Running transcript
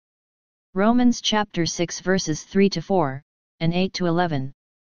Romans chapter 6 verses 3 to 4, and 8 to 11.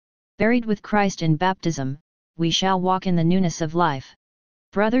 Buried with Christ in baptism, we shall walk in the newness of life.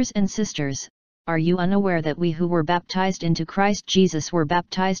 Brothers and sisters, are you unaware that we who were baptized into Christ Jesus were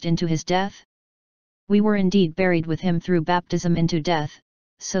baptized into his death? We were indeed buried with him through baptism into death,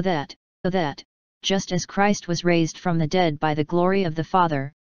 so that, just as Christ was raised from the dead by the glory of the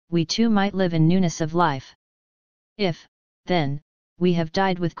Father, we too might live in newness of life. If, then, we have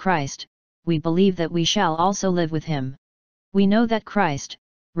died with Christ, we believe that we shall also live with him. We know that Christ,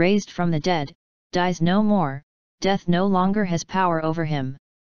 raised from the dead, dies no more, death no longer has power over him.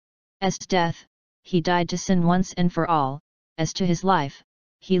 As to death, he died to sin once and for all, as to his life,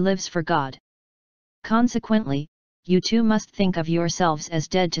 he lives for God. Consequently, you too must think of yourselves as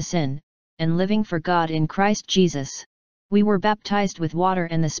dead to sin, and living for God in Christ Jesus. We were baptized with water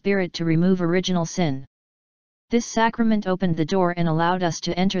and the Spirit to remove original sin. This sacrament opened the door and allowed us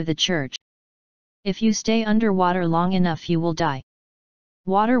to enter the church. If you stay under water long enough you will die.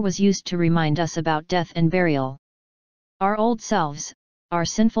 Water was used to remind us about death and burial. Our old selves, our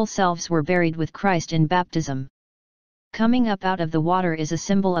sinful selves were buried with Christ in baptism. Coming up out of the water is a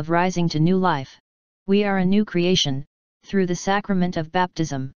symbol of rising to new life. We are a new creation, through the sacrament of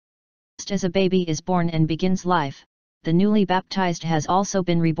baptism. Just as a baby is born and begins life, the newly baptized has also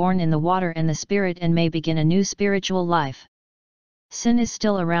been reborn in the water and the Spirit and may begin a new spiritual life. Sin is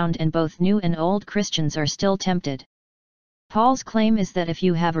still around and both new and old Christians are still tempted. Paul's claim is that if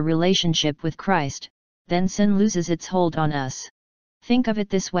you have a relationship with Christ, then sin loses its hold on us. Think of it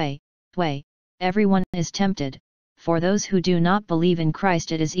this way, everyone is tempted. For those who do not believe in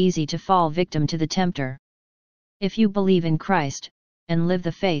Christ it is easy to fall victim to the tempter. If you believe in Christ, and live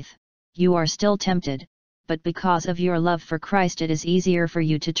the faith, you are still tempted, but because of your love for Christ it is easier for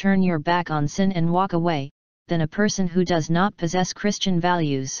you to turn your back on sin and walk away, than a person who does not possess Christian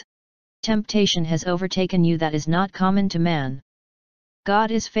values. Temptation has overtaken you that is not common to man. God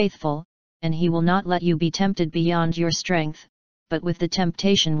is faithful, and he will not let you be tempted beyond your strength, but with the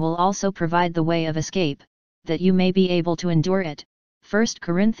temptation will also provide the way of escape, that you may be able to endure it. 1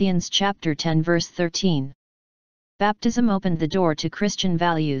 Corinthians chapter 10 verse 13. Baptism opened the door to Christian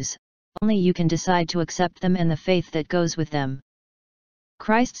values, only you can decide to accept them and the faith that goes with them.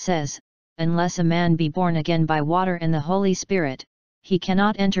 Christ says, unless a man be born again by water and the Holy Spirit, he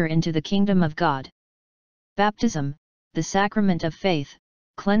cannot enter into the kingdom of God. Baptism, the sacrament of faith,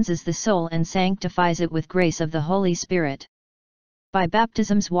 cleanses the soul and sanctifies it with grace of the Holy Spirit. By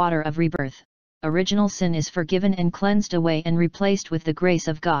baptism's water of rebirth, original sin is forgiven and cleansed away and replaced with the grace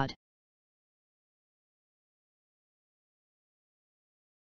of God.